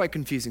it gets quite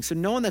confusing. So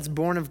no one that's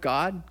born of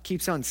God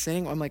keeps on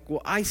sinning. I'm like,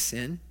 well, I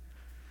sin.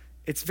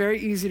 It's very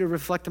easy to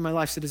reflect on my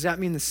life. So does that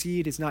mean the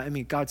seed is not in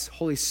me? God's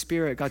Holy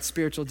Spirit, God's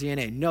spiritual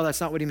DNA. No,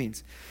 that's not what he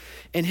means.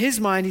 In his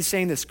mind, he's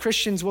saying this: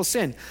 Christians will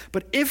sin.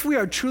 But if we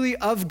are truly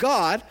of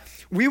God,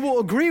 we will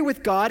agree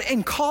with God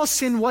and call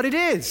sin what it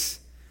is.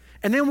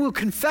 And then we'll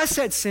confess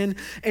that sin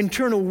and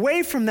turn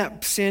away from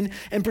that sin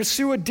and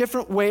pursue a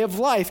different way of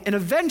life. And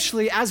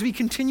eventually, as we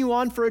continue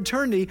on for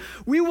eternity,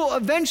 we will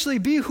eventually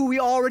be who we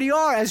already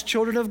are as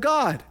children of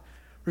God,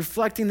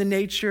 reflecting the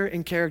nature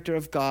and character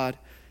of God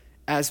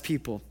as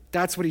people.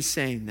 That's what he's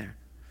saying there.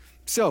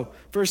 So,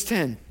 verse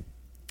 10,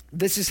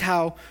 this is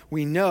how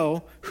we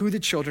know who the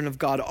children of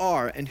God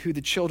are and who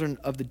the children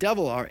of the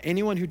devil are.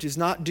 Anyone who does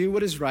not do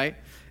what is right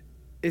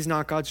is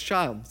not God's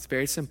child. It's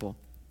very simple.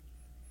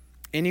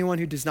 Anyone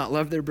who does not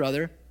love their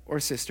brother or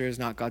sister is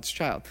not God's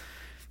child.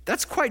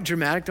 That's quite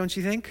dramatic, don't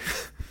you think?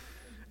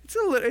 It's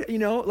a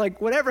little,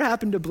 like whatever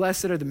happened to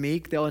blessed are the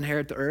meek, they'll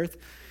inherit the earth.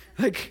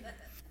 Like,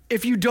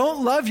 if you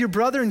don't love your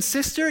brother and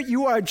sister,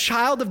 you are a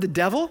child of the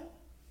devil.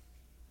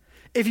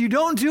 If you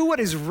don't do what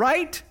is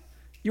right,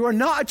 you are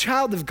not a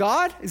child of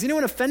God. Is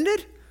anyone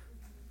offended?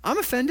 I'm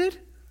offended.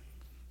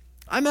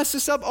 I mess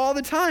this up all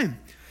the time.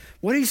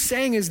 What he's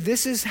saying is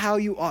this is how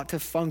you ought to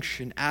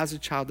function as a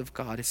child of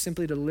God, is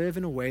simply to live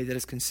in a way that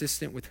is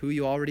consistent with who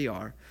you already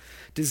are,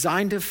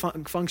 designed to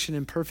function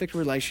in perfect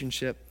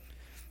relationship,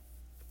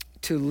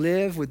 to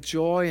live with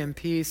joy and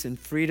peace and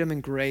freedom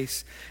and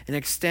grace, and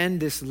extend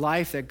this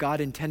life that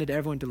God intended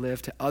everyone to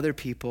live to other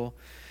people.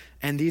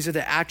 And these are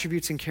the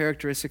attributes and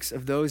characteristics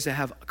of those that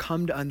have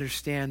come to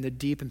understand the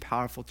deep and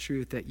powerful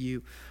truth that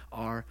you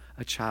are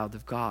a child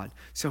of God.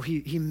 So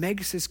he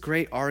makes this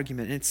great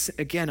argument. And it's,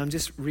 again, I'm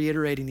just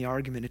reiterating the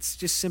argument. It's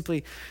just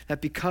simply that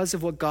because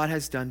of what God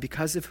has done,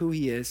 because of who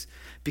he is,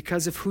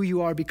 because of who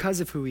you are, because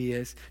of who he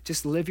is,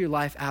 just live your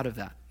life out of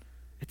that.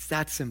 It's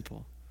that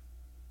simple.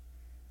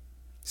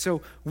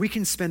 So we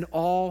can spend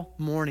all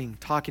morning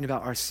talking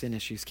about our sin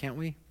issues, can't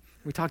we?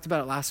 We talked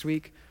about it last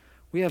week.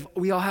 We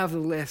all have the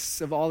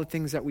lists of all the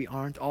things that we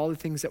aren't, all the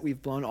things that we've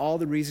blown, all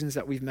the reasons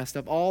that we've messed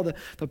up, all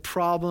the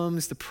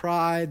problems, the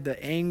pride,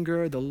 the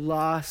anger, the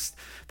lust,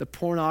 the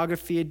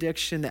pornography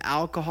addiction, the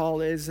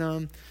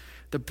alcoholism,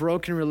 the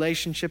broken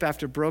relationship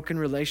after broken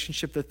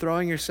relationship, the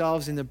throwing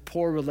yourselves in the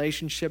poor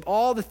relationship,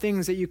 all the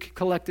things that you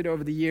collected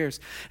over the years.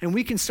 And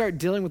we can start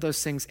dealing with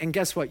those things. And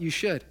guess what? You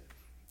should.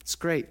 It's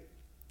great.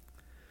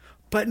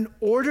 But in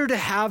order to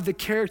have the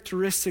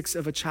characteristics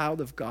of a child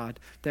of God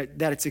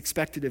that it's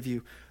expected of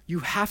you, you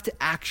have to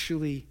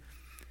actually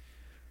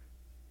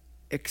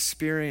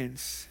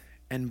experience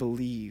and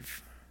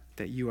believe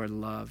that you are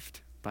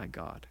loved by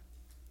God.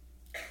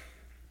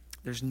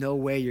 There's no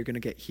way you're going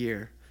to get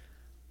here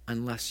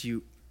unless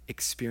you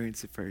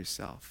experience it for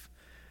yourself.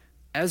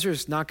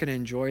 Ezra's not going to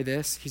enjoy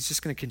this. He's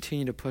just going to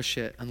continue to push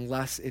it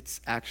unless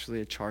it's actually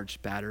a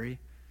charged battery.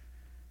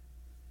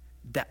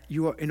 That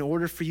you are, in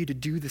order for you to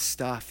do the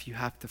stuff, you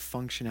have to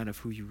function out of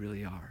who you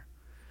really are.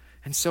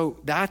 And so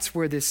that's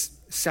where this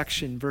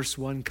section, verse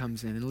 1,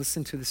 comes in. And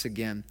listen to this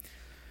again.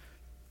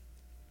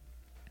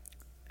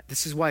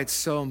 This is why it's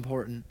so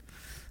important.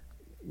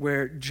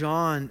 Where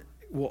John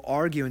will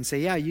argue and say,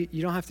 yeah,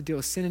 you don't have to deal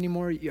with sin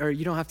anymore, or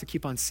you don't have to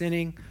keep on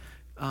sinning.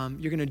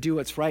 You're going to do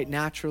what's right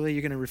naturally.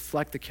 You're going to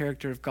reflect the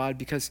character of God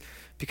because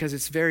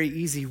it's very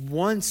easy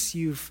once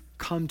you've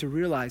come to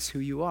realize who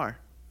you are.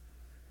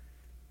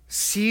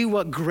 See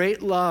what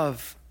great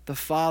love the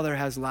Father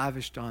has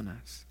lavished on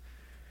us,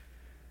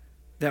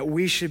 that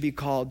we should be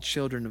called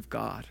children of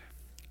God,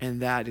 and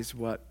that is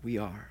what we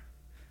are.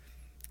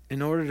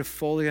 In order to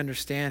fully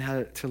understand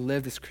how to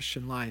live this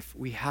Christian life,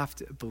 we have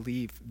to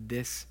believe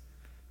this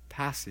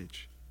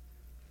passage.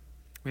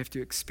 We have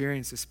to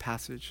experience this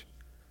passage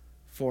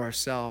for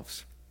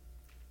ourselves.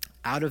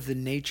 Out of the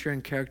nature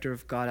and character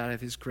of God, out of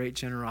his great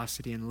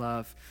generosity and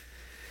love,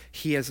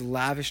 he has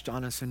lavished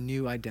on us a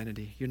new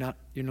identity. You're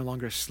no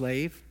longer a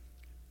slave.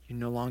 You're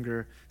no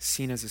longer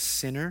seen as a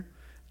sinner.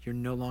 You're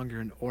no longer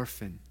an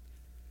orphan,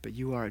 but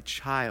you are a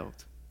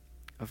child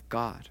of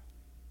God.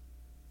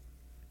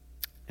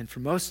 And for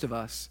most of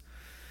us,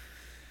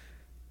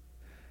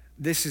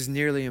 this is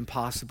nearly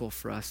impossible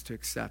for us to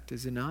accept,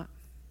 is it not?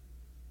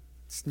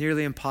 It's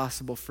nearly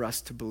impossible for us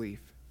to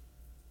believe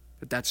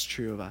that that's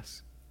true of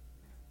us.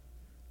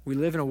 We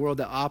live in a world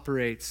that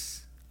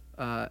operates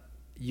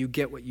you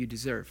get what you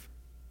deserve.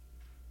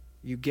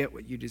 You get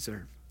what you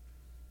deserve.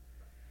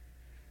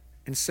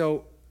 And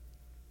so,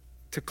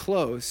 to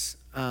close,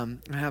 I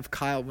have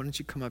Kyle, why don't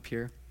you come up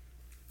here?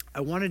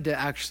 I wanted to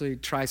actually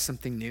try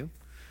something new.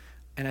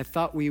 And I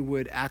thought we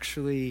would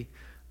actually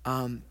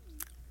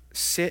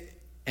sit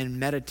and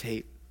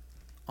meditate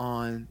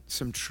on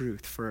some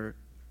truth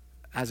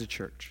as a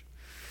church.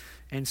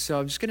 And so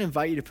I'm just going to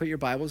invite you to put your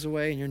Bibles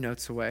away and your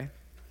notes away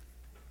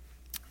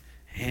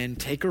and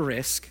take a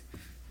risk.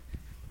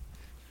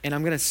 And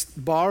I'm going to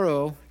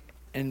borrow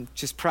and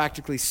just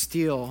practically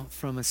steal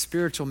from a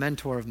spiritual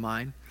mentor of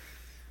mine.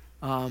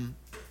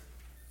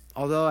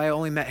 Although I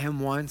only met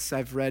him once,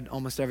 I've read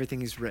almost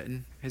everything he's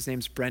written. His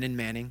name's Brennan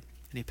Manning,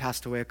 and he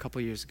passed away a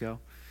couple years ago.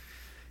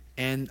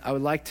 And I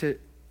would like to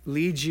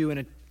lead you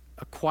in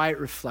a quiet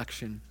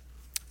reflection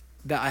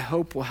that I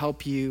hope will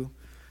help you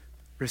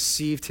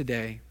receive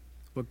today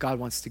what God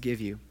wants to give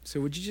you. So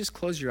would you just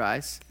close your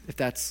eyes, if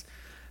that's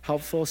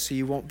helpful, so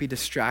you won't be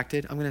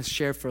distracted. I'm going to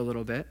share for a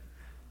little bit.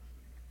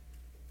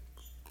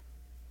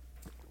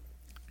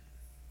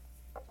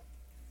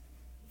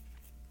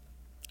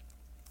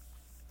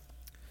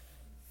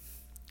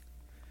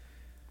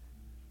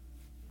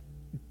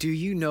 Do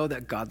you know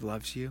that God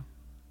loves you?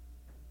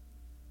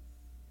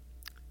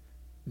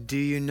 Do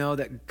you know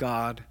that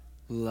God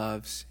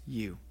loves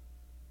you?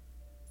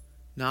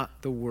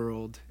 Not the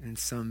world in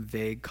some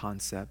vague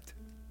concept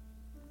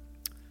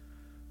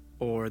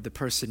or the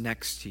person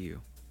next to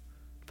you,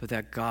 but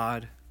that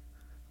God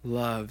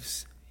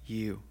loves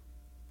you.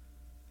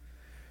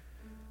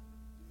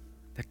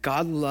 That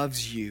God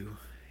loves you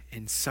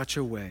in such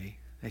a way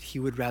that he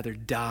would rather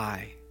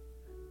die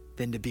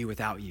than to be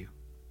without you.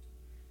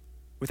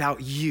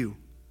 Without you.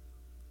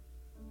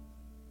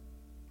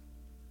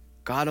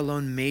 God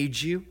alone made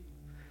you,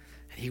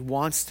 and he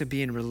wants to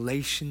be in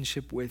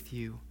relationship with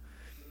you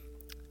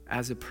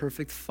as a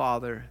perfect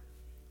father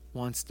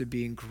wants to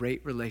be in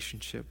great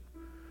relationship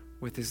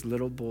with his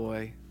little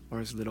boy or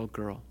his little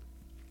girl.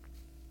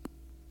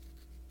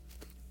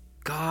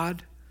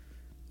 God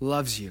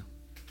loves you.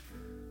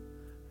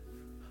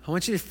 I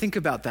want you to think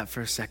about that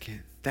for a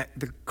second, that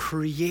the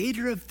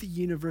creator of the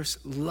universe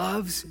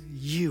loves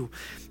you.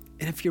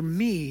 And if you're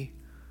me,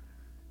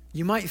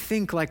 you might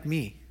think like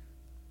me.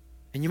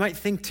 And you might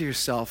think to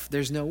yourself,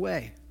 there's no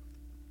way.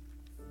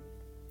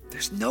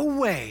 There's no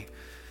way.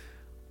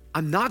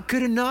 I'm not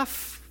good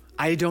enough.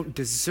 I don't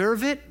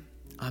deserve it.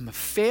 I'm a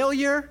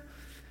failure.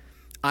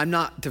 I'm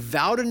not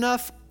devout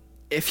enough.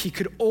 If he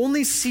could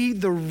only see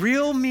the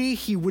real me,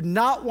 he would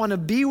not want to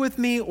be with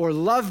me or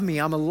love me.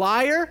 I'm a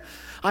liar.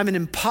 I'm an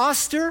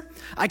imposter.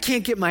 I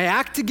can't get my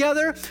act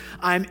together.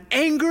 I'm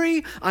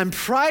angry. I'm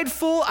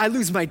prideful. I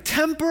lose my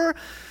temper.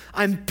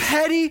 I'm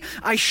petty.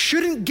 I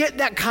shouldn't get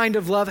that kind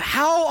of love.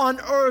 How on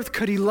earth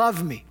could he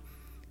love me?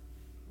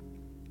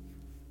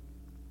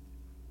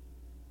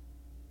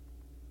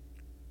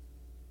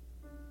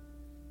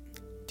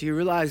 Do you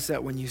realize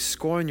that when you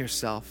scorn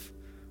yourself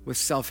with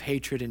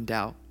self-hatred and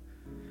doubt,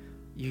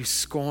 you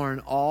scorn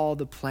all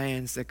the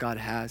plans that God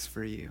has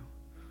for you,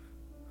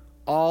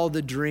 all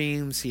the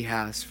dreams he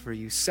has for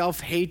you?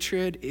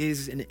 Self-hatred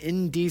is an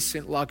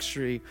indecent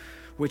luxury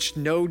which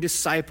no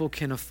disciple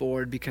can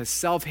afford, because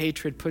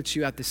self-hatred puts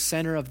you at the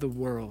center of the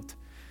world,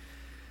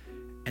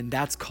 and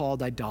that's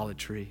called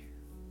idolatry.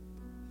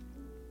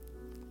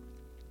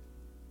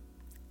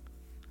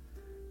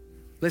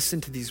 Listen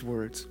to these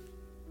words.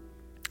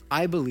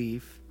 I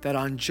believe that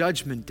on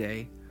Judgment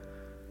Day,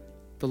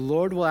 the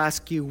Lord will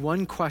ask you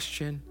one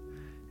question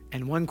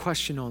and one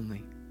question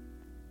only.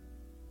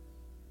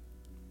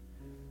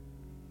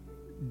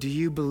 Do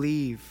you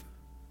believe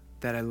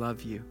that I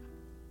love you?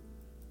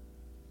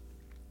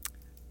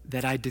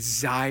 That I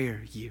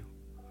desire you?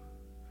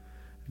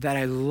 That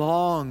I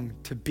long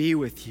to be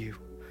with you?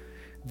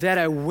 That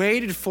I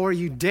waited for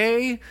you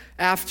day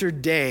after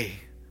day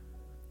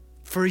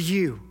for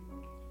you?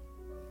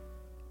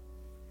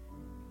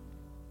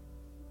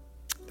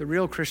 The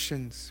real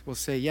Christians will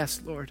say,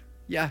 yes, Lord,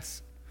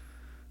 yes.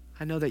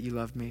 I know that you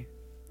love me.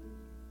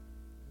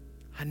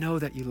 I know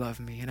that you love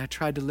me, and I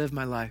tried to live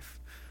my life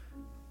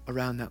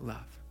around that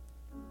love.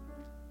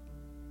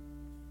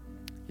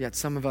 Yet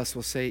some of us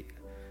will say,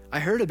 I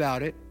heard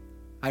about it,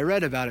 I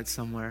read about it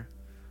somewhere,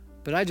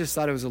 but I just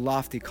thought it was a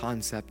lofty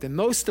concept. And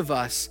most of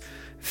us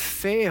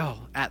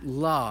fail at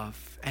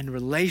love and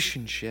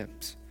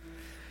relationships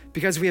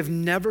because we have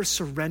never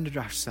surrendered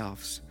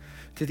ourselves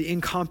to the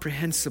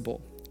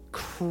incomprehensible,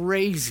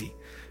 crazy,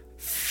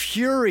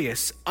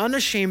 furious,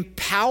 unashamed,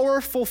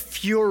 powerful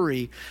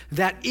fury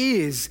that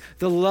is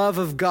the love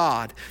of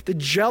God. The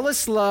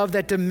jealous love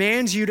that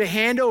demands you to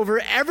hand over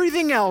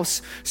everything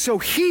else so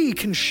he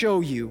can show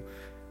you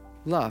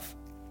love.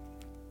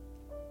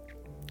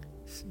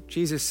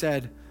 Jesus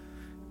said,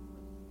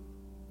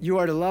 you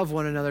are to love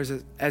one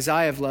another as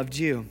I have loved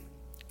you.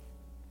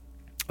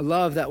 A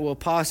love that will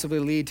possibly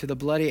lead to the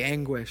bloody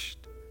anguish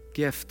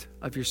gift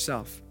of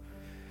yourself.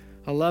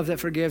 A love that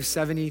forgives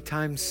 70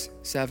 times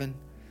 7,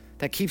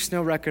 that keeps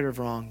no record of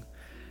wrong.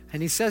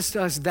 And he says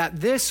to us that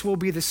this will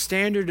be the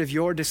standard of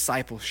your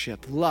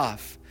discipleship,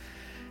 love.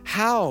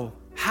 How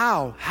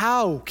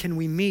can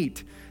we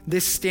meet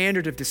this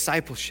standard of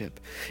discipleship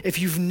if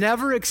you've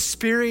never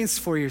experienced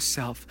for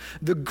yourself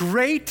the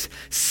great,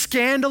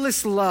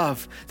 scandalous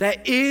love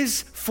that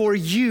is for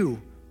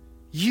you?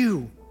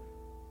 You.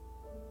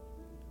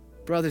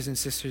 Brothers and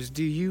sisters,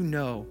 do you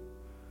know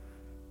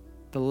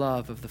the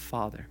love of the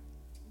Father?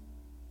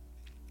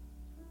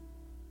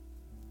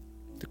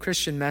 The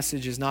Christian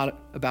message is not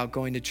about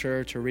going to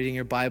church or reading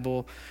your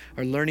Bible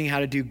or learning how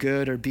to do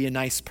good or be a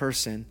nice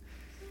person.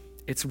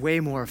 It's way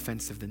more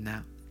offensive than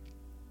that.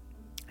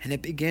 And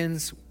it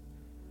begins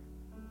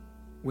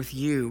with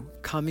you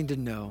coming to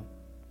know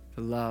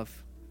the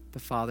love the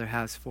Father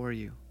has for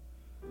you.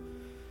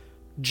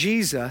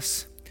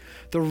 Jesus,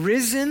 the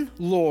risen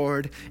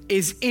Lord,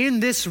 is in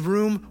this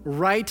room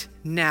right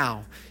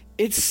now.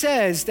 It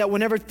says that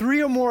whenever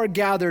 3 or more are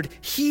gathered,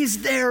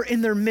 he's there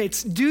in their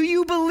midst. Do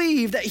you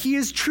believe that he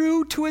is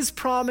true to his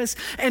promise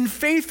and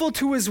faithful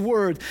to his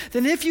word?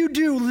 Then if you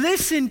do,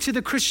 listen to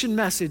the Christian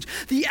message,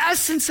 the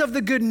essence of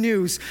the good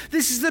news.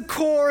 This is the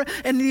core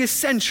and the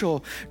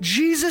essential.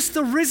 Jesus,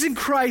 the risen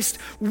Christ,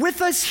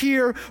 with us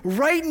here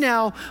right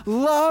now,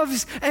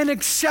 loves and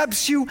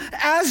accepts you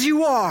as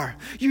you are.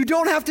 You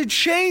don't have to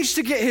change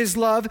to get his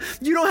love.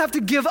 You don't have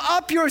to give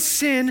up your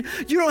sin.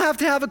 You don't have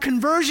to have a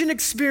conversion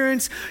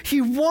experience. He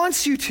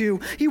wants you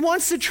to. He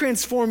wants to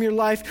transform your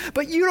life,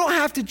 but you don't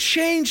have to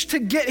change to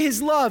get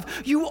his love.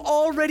 You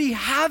already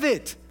have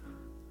it.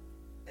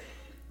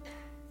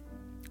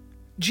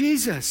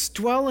 Jesus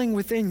dwelling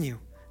within you,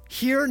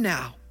 here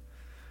now,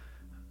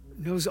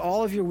 knows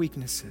all of your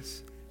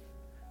weaknesses.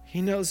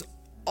 He knows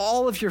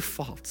all of your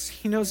faults.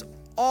 He knows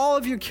all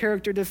of your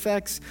character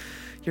defects,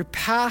 your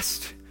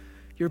past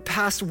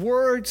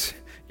words,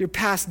 your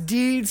past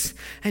deeds,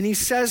 and he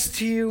says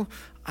to you,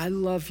 I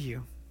love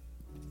you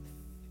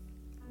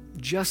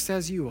just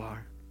as you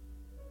are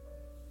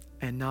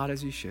and not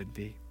as you should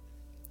be.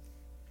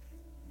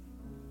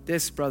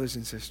 This, brothers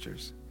and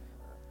sisters,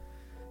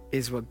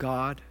 is what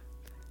God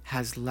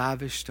has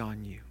lavished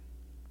on you,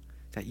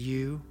 that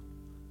you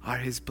are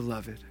his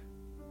beloved.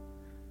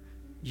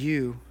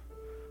 You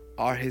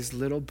are his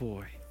little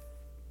boy.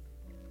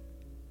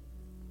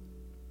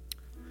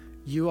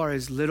 You are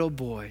his little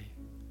boy,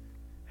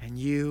 and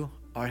you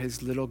are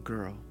his little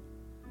girl.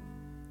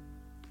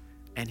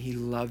 And he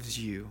loves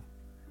you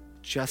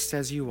just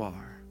as you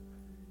are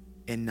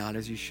and not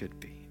as you should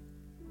be.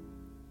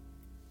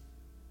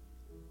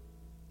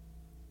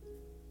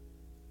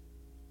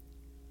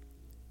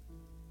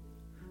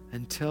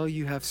 Until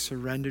you have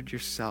surrendered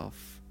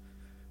yourself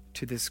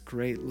to this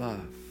great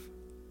love,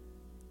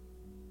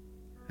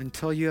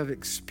 until you have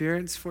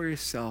experienced for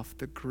yourself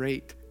the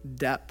great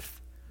depth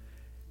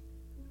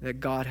that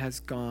God has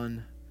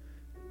gone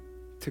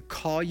to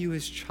call you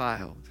his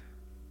child,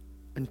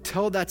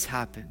 until that's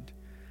happened,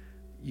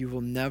 you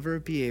will never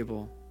be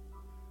able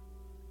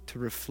to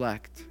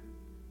reflect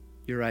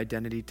your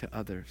identity to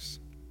others.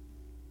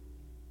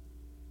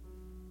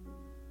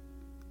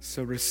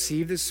 So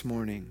receive this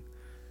morning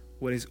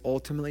what is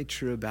ultimately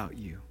true about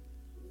you.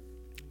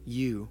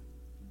 You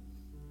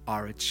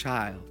are a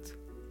child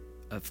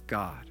of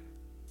God.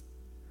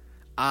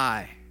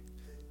 I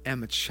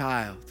am a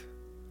child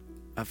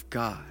of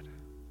God.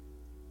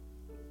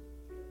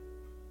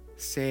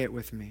 Say it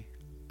with me.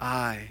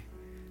 I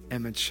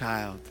am a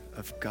child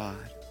of God.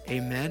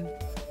 Amen.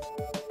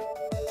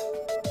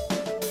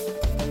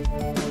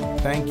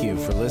 Thank you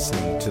for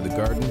listening to the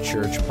Garden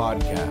Church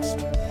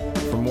podcast.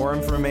 For more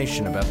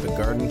information about the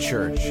Garden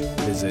Church,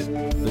 visit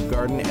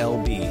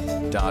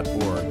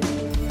thegardenlb.org.